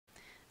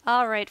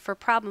All right, for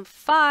problem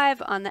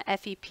 5 on the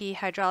FEP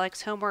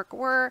hydraulics homework,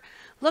 we're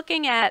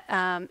looking at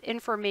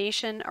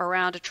information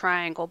around a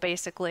triangle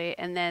basically,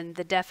 and then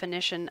the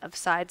definition of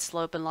side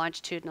slope and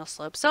longitudinal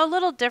slope. So a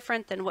little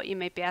different than what you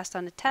might be asked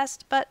on the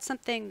test, but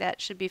something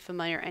that should be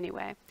familiar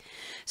anyway.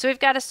 So we've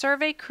got a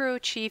survey crew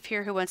chief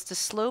here who wants to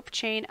slope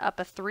chain up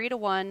a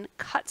 3-to-1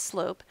 cut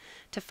slope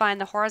to find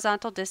the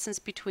horizontal distance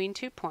between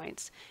 2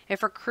 points.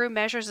 If our crew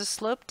measures a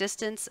slope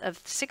distance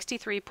of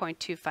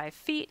 63.25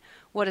 feet,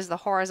 what is the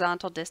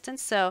horizontal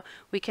distance? So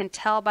we can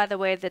tell by the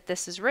way that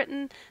this is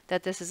written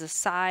that this is a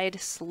side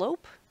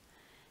slope.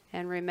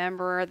 And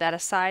remember that a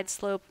side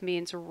slope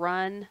means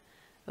run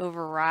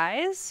over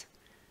rise.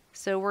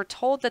 So we're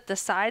told that the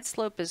side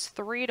slope is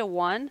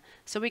 3-to-1,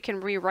 so we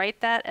can rewrite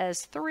that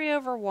as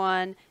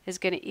 3/1 is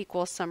going to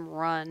equal some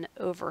run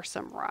over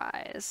some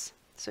rise.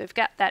 So we've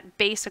got that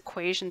base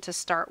equation to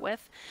start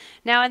with.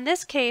 Now in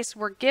this case,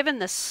 we're given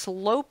the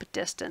slope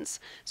distance.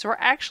 So we're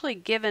actually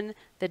given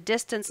the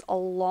distance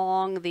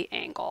along the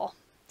angle.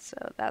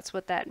 So that's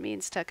what that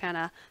means, to kind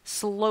of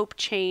slope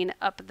chain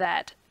up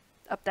that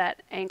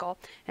angle.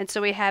 And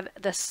so we have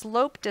the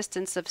slope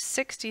distance of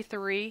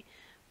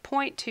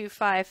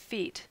 63.25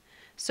 feet.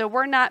 So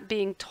we're not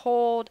being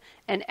told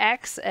an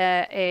x,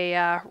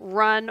 a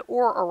run,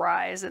 or a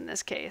rise in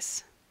this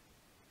case.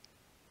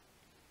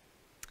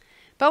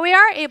 But we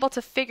are able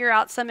to figure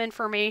out some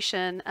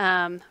information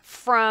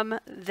from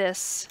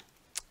this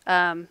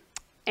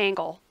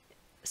angle.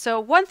 So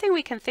one thing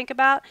we can think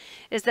about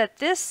is that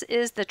this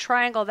is the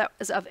triangle that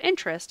is of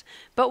interest,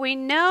 but we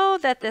know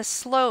that this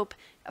slope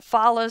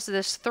follows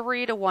this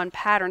 3-to-1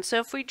 pattern. So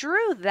if we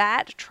drew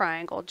that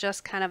triangle,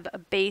 just kind of a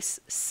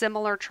base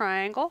similar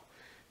triangle,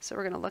 so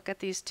we're going to look at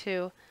these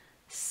two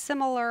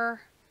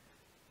similar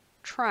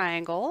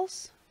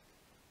triangles.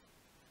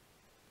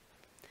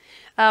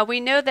 We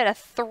know that a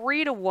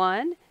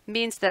 3-to-1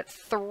 means that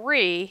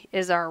 3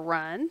 is our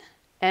run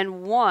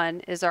and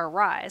 1 is our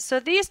rise. So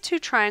these two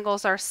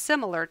triangles are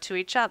similar to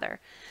each other.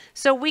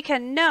 So we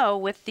can know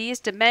with these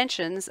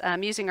dimensions,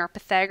 using our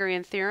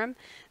Pythagorean theorem,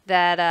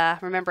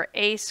 that remember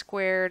a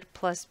squared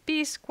plus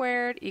b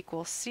squared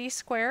equals c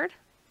squared.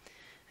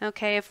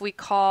 Okay, if we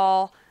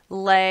call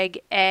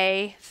leg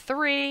A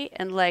 3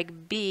 and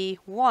leg B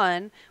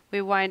 1,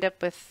 we wind up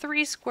with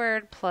 3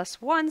 squared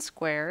plus 1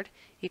 squared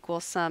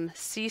equals some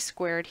c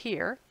squared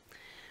here.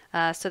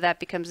 So that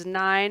becomes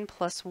 9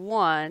 plus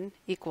 1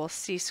 equals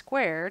c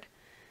squared.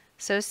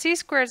 So c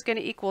squared is going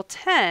to equal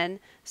 10,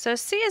 so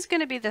c is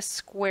going to be the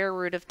square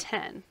root of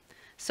 10.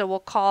 So we'll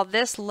call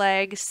this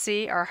leg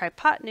C our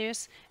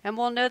hypotenuse, and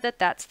we'll know that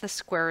that's the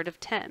square root of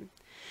 10.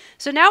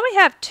 So now we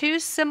have two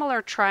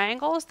similar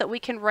triangles that we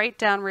can write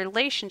down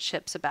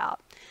relationships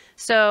about.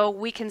 So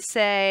we can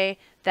say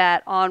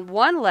that on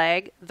one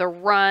leg, the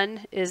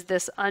run is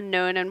this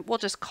unknown, and we'll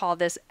just call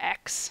this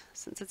x,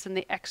 since it's in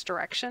the x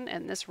direction,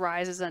 and this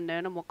rise is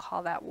unknown, and we'll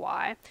call that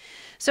y.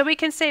 So we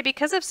can say,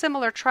 because of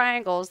similar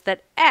triangles,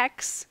 that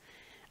x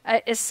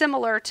is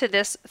similar to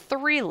this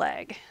 3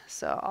 leg.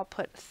 So I'll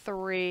put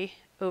 3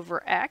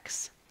 over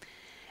x.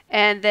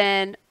 And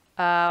then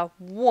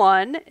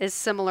 1 is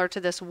similar to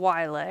this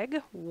y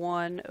leg,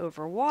 1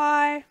 over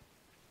y.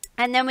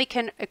 And then we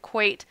can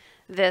equate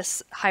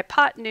this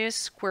hypotenuse,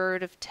 square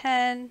root of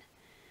 10,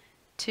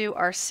 to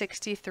our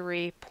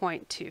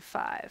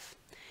 63.25.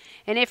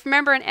 And if you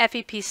remember in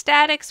FEP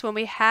statics, when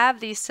we have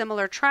these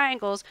similar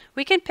triangles,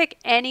 we can pick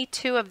any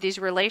two of these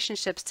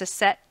relationships to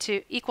set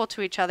to equal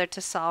to each other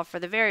to solve for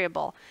the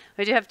variable.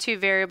 We do have two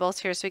variables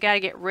here, so we got to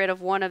get rid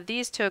of one of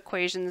these two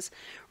equations.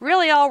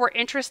 Really all we're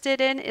interested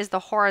in is the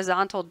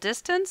horizontal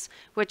distance,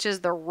 which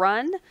is the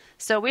run.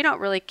 So we don't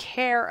really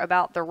care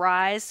about the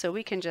rise, so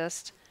we can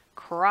just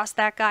cross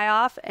that guy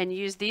off and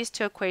use these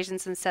two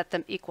equations and set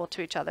them equal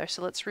to each other.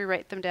 So let's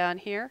rewrite them down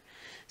here.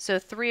 So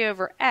 3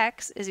 over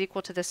x is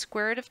equal to the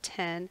square root of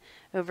 10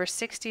 over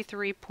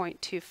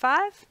 63.25.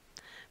 I'm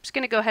just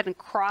going to go ahead and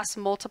cross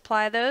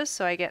multiply those,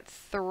 so I get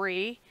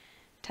 3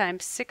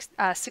 times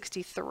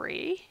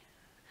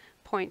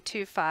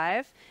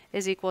 63.25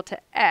 is equal to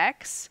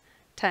x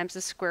times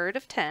the square root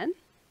of 10.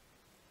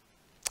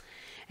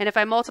 And if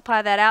I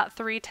multiply that out,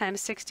 3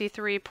 times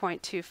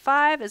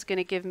 63.25 is going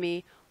to give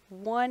me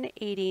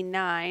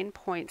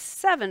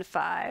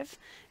 189.75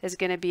 is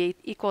going to be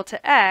equal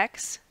to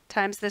x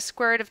times the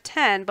square root of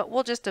 10, but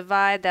we'll just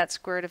divide that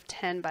square root of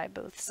 10 by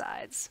both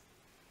sides.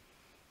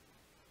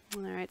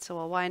 All right, so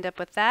we'll wind up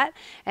with that.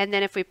 And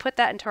then if we put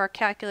that into our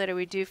calculator,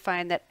 we do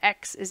find that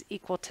x is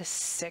equal to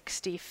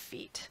 60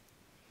 feet.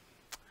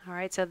 All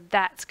right, so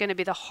that's going to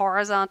be the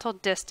horizontal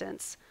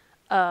distance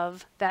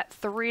of that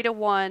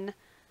 3-to-1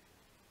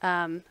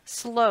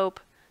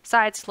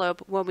 side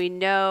slope, when we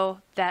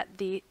know that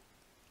the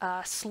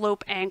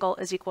slope angle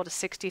is equal to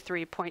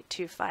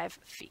 63.25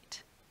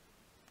 feet.